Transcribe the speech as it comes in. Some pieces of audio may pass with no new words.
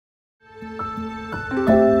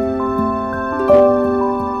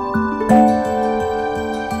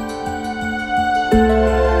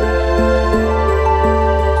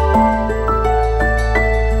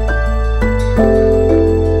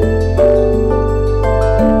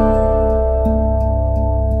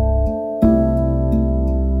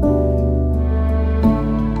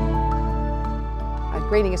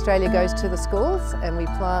Australia goes to the schools and we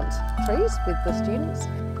plant trees with the students.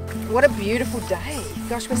 What a beautiful day.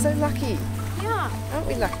 Gosh, we're so lucky. Yeah. Aren't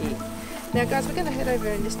we lucky? Now guys, we're going to head over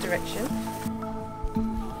in this direction.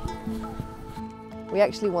 We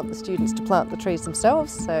actually want the students to plant the trees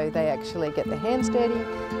themselves, so they actually get their hands dirty.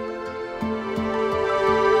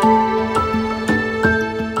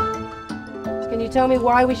 Can you tell me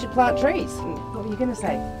why we should plant trees? What were you going to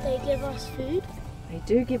say? They give us food. They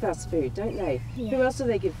do give us food, don't they? Yeah. Who else do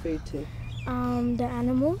they give food to? The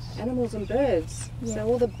animals. Animals and birds. Yeah. So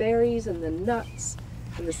all the berries and the nuts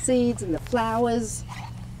and the seeds and the flowers.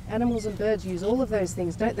 Animals and birds use all of those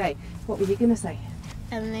things, don't they? What were you going to say?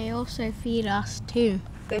 And they also feed us too.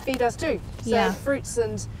 They feed us too. So Yeah. fruits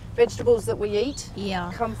and vegetables that we eat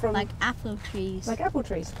come from like apple trees. like apple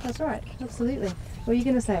trees. That's right, absolutely. What are you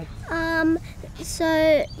going to say?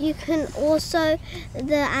 So you can also,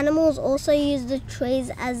 the animals also use the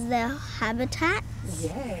trees as their habitat.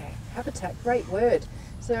 Yeah, habitat, great word.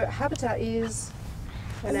 So habitat is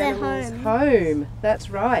an Their animal's home. That's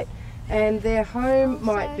right. And their home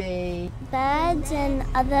might be... Birds and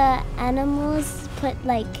other animals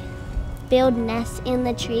build nests in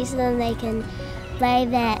the trees so then they can lay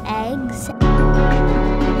their eggs.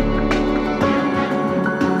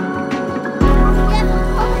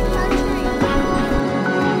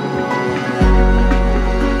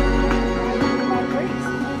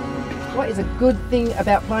 What is a good thing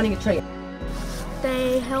about planting a tree?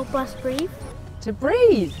 They help us breathe. To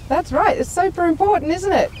breathe, that's right. It's super important,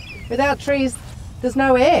 isn't it? Without trees, there's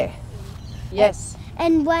no air. Yes.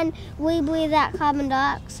 And when we breathe out carbon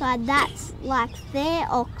dioxide, that's like their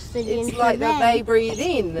oxygen. It's like that they breathe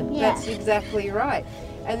in. Yeah. That's exactly right.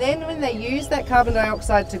 And then when they use that carbon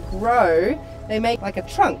dioxide to grow, they make like a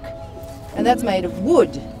trunk. And that's made of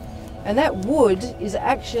wood. And that wood is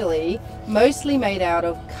actually mostly made out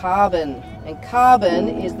of carbon. And carbon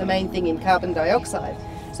is the main thing in carbon dioxide.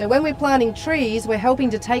 So when we're planting trees, we're helping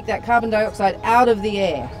to take that carbon dioxide out of the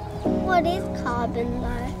air. What is carbon though?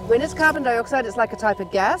 When it's carbon dioxide, it's like a type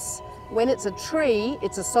of gas. When it's a tree,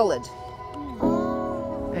 it's a solid.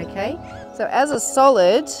 Oh. Okay? So as a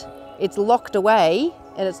solid, it's locked away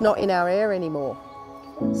and it's not in our air anymore.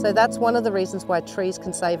 So that's one of the reasons why trees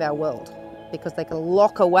can save our world, because they can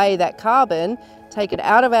lock away that carbon, take it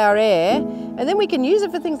out of our air, and then we can use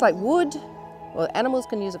it for things like wood, or animals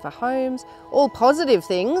can use it for homes, all positive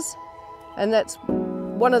things. And that's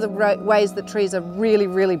one of the ways that trees are really,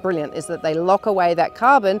 really brilliant, is that they lock away that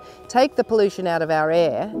carbon, take the pollution out of our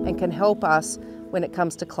air, and can help us when it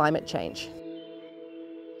comes to climate change.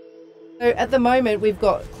 So at the moment we've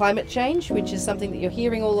got climate change, which is something that you're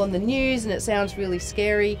hearing all on the news and it sounds really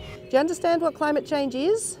scary. Do you understand what climate change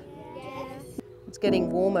is? Yes. It's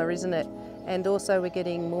getting warmer, isn't it? And also we're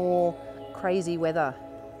getting more crazy weather,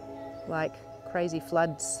 like crazy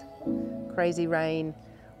floods, crazy rain.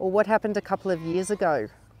 Or what happened a couple of years ago,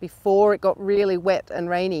 before it got really wet and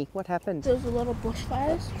rainy? What happened? There was a lot of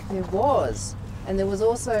bushfires. There was. And there was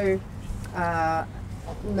also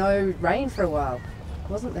no rain for a while,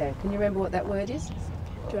 wasn't there? Can you remember what that word is?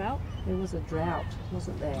 Drought. There was a drought,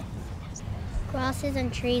 wasn't there? Grasses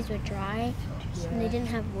and trees were dry and they didn't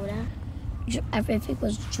have water. Everything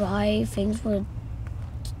was dry, things were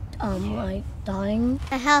like dying.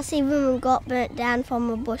 A house even got burnt down from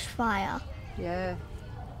a bushfire. Yeah,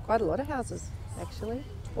 quite a lot of houses actually,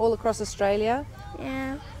 all across Australia.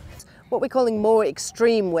 Yeah. What we're calling more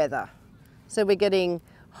extreme weather. So we're getting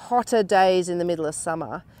hotter days in the middle of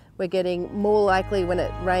summer. We're getting more likely when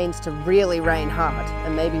it rains to really rain hard,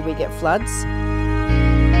 and maybe we get floods.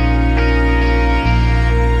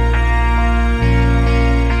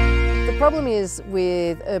 The problem is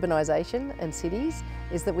with urbanisation and cities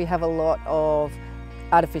is that we have a lot of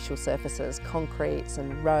artificial surfaces, concretes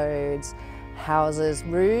and roads, houses,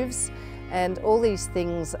 roofs, and all these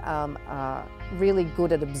things are really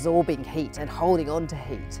good at absorbing heat and holding on to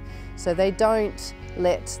heat. So they don't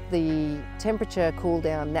let the temperature cool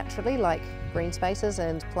down naturally like green spaces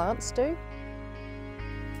and plants do.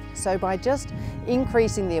 So by just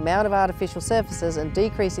increasing the amount of artificial surfaces and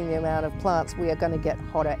decreasing the amount of plants, we are going to get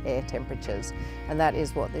hotter air temperatures. And that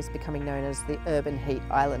is what is becoming known as the urban heat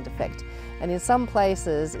island effect. And in some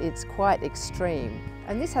places it's quite extreme.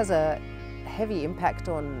 And this has a heavy impact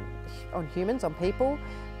on humans, on people,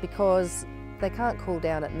 because they can't cool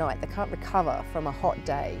down at night, they can't recover from a hot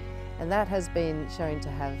day, and that has been shown to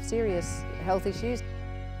have serious health issues.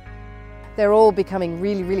 They're all becoming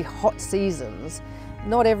really, really hot seasons.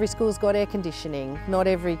 Not every school's got air conditioning, not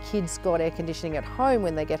every kid's got air conditioning at home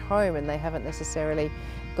when they get home, and they haven't necessarily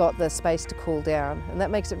got the space to cool down, and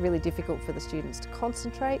that makes it really difficult for the students to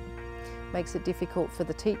concentrate. makes it difficult for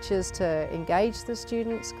the teachers to engage the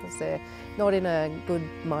students because they're not in a good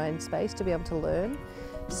mind space to be able to learn.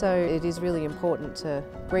 So it is really important to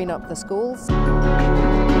green up the schools.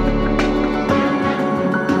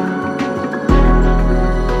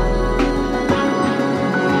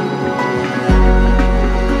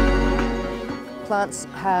 Plants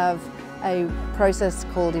have a process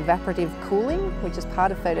called evaporative cooling, which is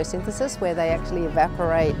part of photosynthesis, where they actually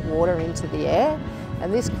evaporate water into the air,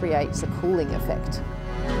 and this creates a cooling effect.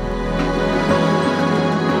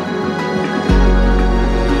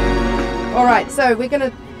 All right, so we're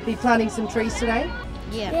going to be planting some trees today.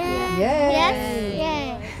 Yeah.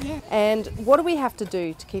 Yes. And what do we have to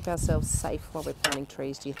do to keep ourselves safe while we're planting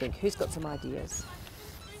trees, do you think? Who's got some ideas?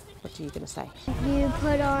 What are you going to say? You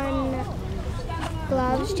put on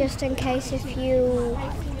gloves just in case if you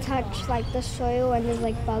touch like the soil and there's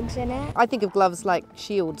like bugs in it. I think of gloves like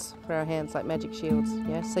shields for our hands, like magic shields,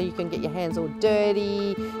 yeah? So you can get your hands all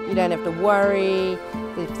dirty, you don't have to worry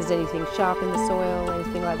if there's anything sharp in the soil,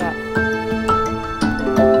 anything like that.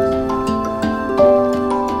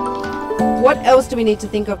 What else do we need to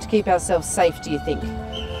think of to keep ourselves safe, do you think?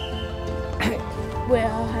 Wear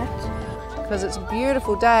our hats. Because it's a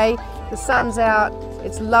beautiful day, the sun's out,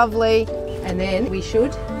 it's lovely, and then we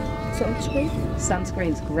should? Sunscreen.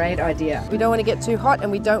 Sunscreen's a great idea. We don't want to get too hot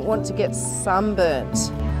and we don't want to get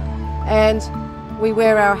sunburnt. And we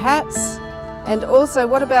wear our hats. And also,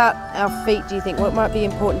 what about our feet, do you think? What might be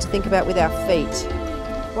important to think about with our feet?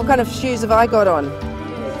 What kind of shoes have I got on?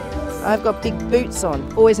 I've got big boots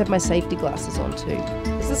on. Always have my safety glasses on too.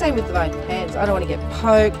 It's the same with my hands. I don't want to get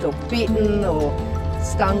poked or bitten or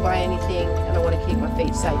stung by anything, and I want to keep my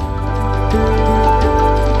feet safe.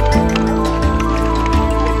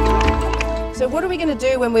 So what are we going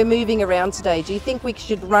to do when we're moving around today? Do you think we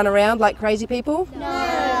should run around like crazy people? No.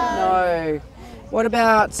 No. What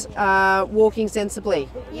about walking sensibly?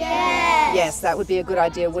 Yes. Yes, that would be a good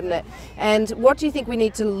idea, wouldn't it? And what do you think we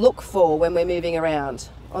need to look for when we're moving around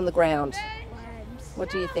on the ground? What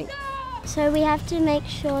do you think? So we have to make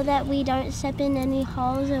sure that we don't step in any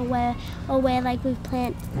holes or where like we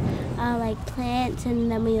plant like plants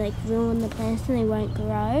and then we like ruin the plants and they won't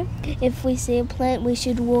grow. If we see a plant, we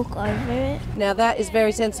should walk over it. Now that is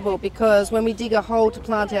very sensible, because when we dig a hole to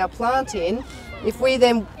plant our plant in, if we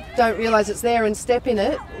then don't realise it's there and step in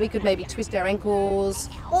it, we could maybe twist our ankles,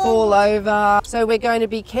 fall over. So we're going to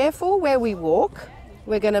be careful where we walk.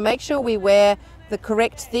 We're going to make sure we wear the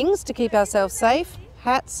correct things to keep ourselves safe.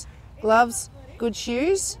 Hats, gloves, good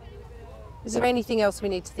shoes. Is there anything else we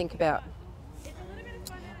need to think about?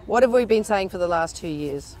 What have we been saying for the last 2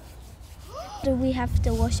 years? Do we have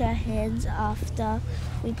to wash our hands after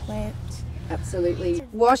we plant? Absolutely.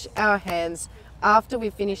 Wash our hands. After we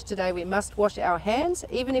finish today, we must wash our hands,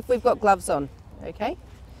 even if we've got gloves on, okay?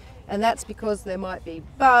 And that's because there might be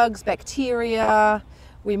bugs, bacteria.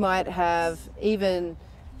 We might have even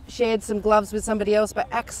shared some gloves with somebody else by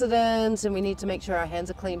accident, and we need to make sure our hands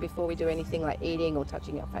are clean before we do anything like eating or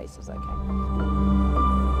touching our faces, okay?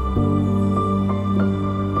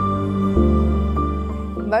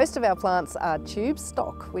 Most of our plants are tube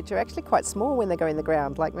stock, which are actually quite small when they go in the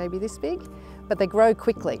ground, like maybe this big, but they grow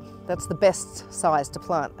quickly. That's the best size to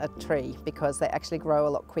plant a tree, because they actually grow a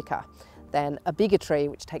lot quicker than a bigger tree,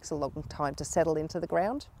 which takes a long time to settle into the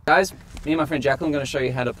ground. Guys, me and my friend Jacqueline are going to show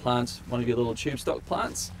you how to plant one of your little tube stock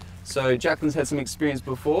plants. So Jacqueline's had some experience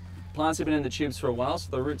before. Plants have been in the tubes for a while, so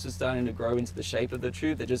the roots are starting to grow into the shape of the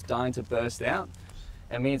tube. They're just dying to burst out.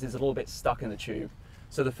 It means it's a little bit stuck in the tube.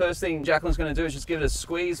 So the first thing Jacqueline's going to do is just give it a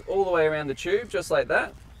squeeze all the way around the tube, just like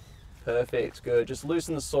that. Perfect, good. Just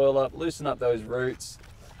loosen the soil up, loosen up those roots.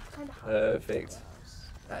 Perfect.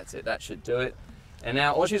 That's it, that should do it. And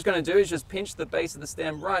now all she's going to do is just pinch the base of the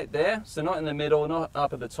stem right there. So not in the middle, not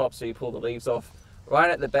up at the top so you pull the leaves off. Right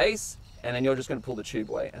at the base, and then you're just going to pull the tube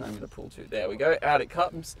away. And I'm going to pull too. There we go, out it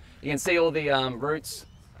comes. You can see all the roots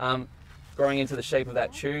growing into the shape of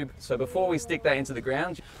that tube. So before we stick that into the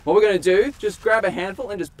ground, what we're going to do, just grab a handful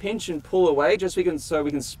and just pinch and pull away, just so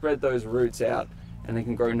we can spread those roots out and they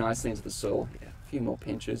can grow nicely into the soil. Yeah, a few more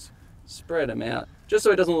pinches, spread them out, just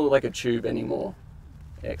so it doesn't look like a tube anymore.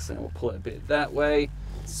 Excellent, we'll pull it a bit that way,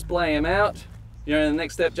 splay them out. You know the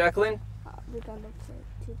next step, Jacqueline?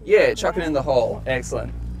 Yeah, chuck it in the hole,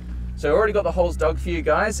 excellent. So we've already got the holes dug for you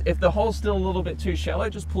guys. If the hole's still a little bit too shallow,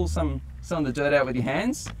 just pull some of the dirt out with your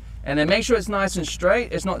hands. And then make sure it's nice and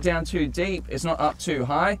straight. It's not down too deep. It's not up too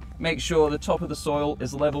high. Make sure the top of the soil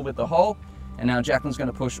is level with the hole. And now Jacqueline's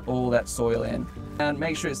going to push all that soil in. And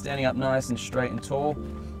make sure it's standing up nice and straight and tall.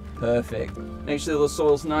 Perfect. Make sure the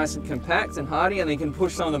soil's nice and compact and hardy, and then you can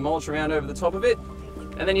push some of the mulch around over the top of it.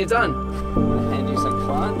 And then you're done. I'm going to hand you some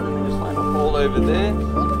plant and then just find over there.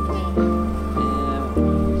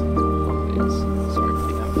 Sorry,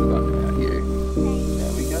 buddy, I haven't forgotten about you.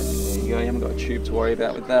 There we go. There you go. You haven't got a tube to worry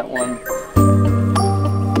about with that one.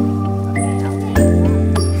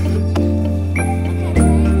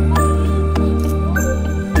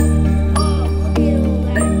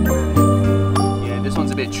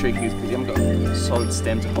 A bit tricky because you haven't got a solid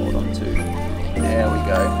stem to hold on to. There we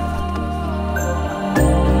go.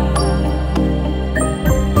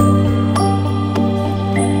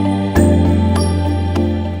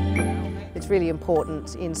 It's really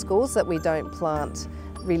important in schools that we don't plant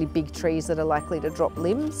really big trees that are likely to drop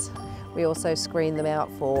limbs. We also screen them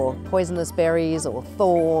out for poisonous berries or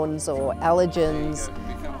thorns or allergens.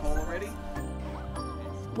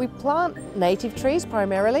 We plant native trees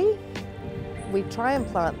primarily. We try and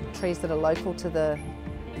plant trees that are local to the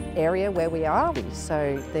area where we are,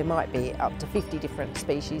 so there might be up to 50 different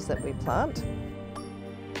species that we plant.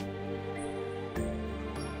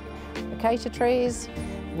 Acacia trees.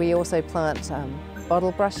 We also plant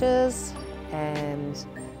bottle brushes and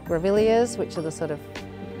grevilleas, which are the sort of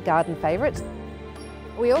garden favourites.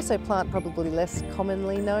 We also plant probably less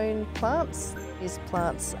commonly known plants. These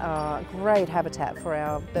plants are great habitat for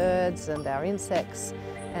our birds and our insects,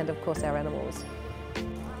 and of course our animals.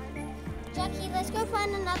 Jackie, let's go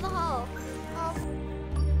find another hole.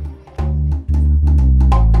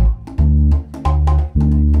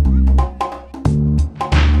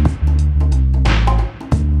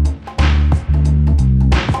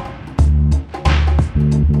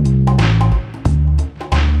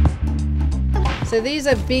 So these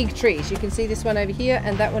are big trees. You can see this one over here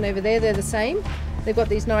and that one over there, they're the same. They've got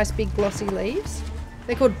these nice big glossy leaves.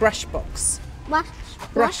 They're called brush box.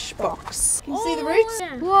 Brush box. Can you see the roots?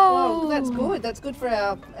 Yeah. Whoa, that's good. That's good for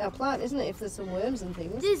our plant, isn't it? If there's some worms and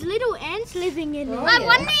things. There's little ants living in it. Oh, I yeah.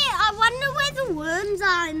 wonder where the worms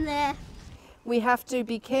are in there. We have to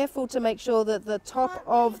be careful to make sure that the top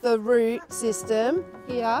of the root system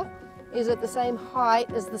here is at the same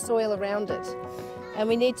height as the soil around it. And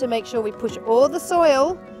we need to make sure we push all the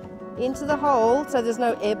soil into the hole so there's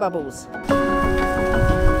no air bubbles. Josh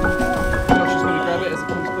is going to grab it as it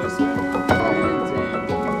comes closer.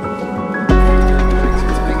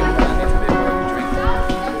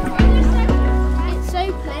 It's so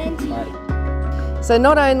planty. So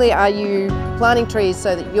not only are you planting trees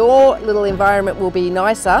so that your little environment will be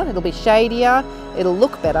nicer, it'll be shadier, it'll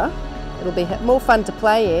look better, it'll be more fun to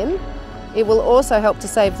play in, it will also help to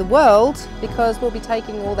save the world because we'll be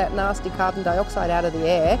taking all that nasty carbon dioxide out of the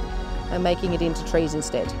air and making it into trees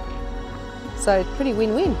instead. So pretty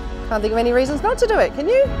win-win. Can't think of any reasons not to do it, can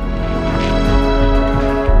you?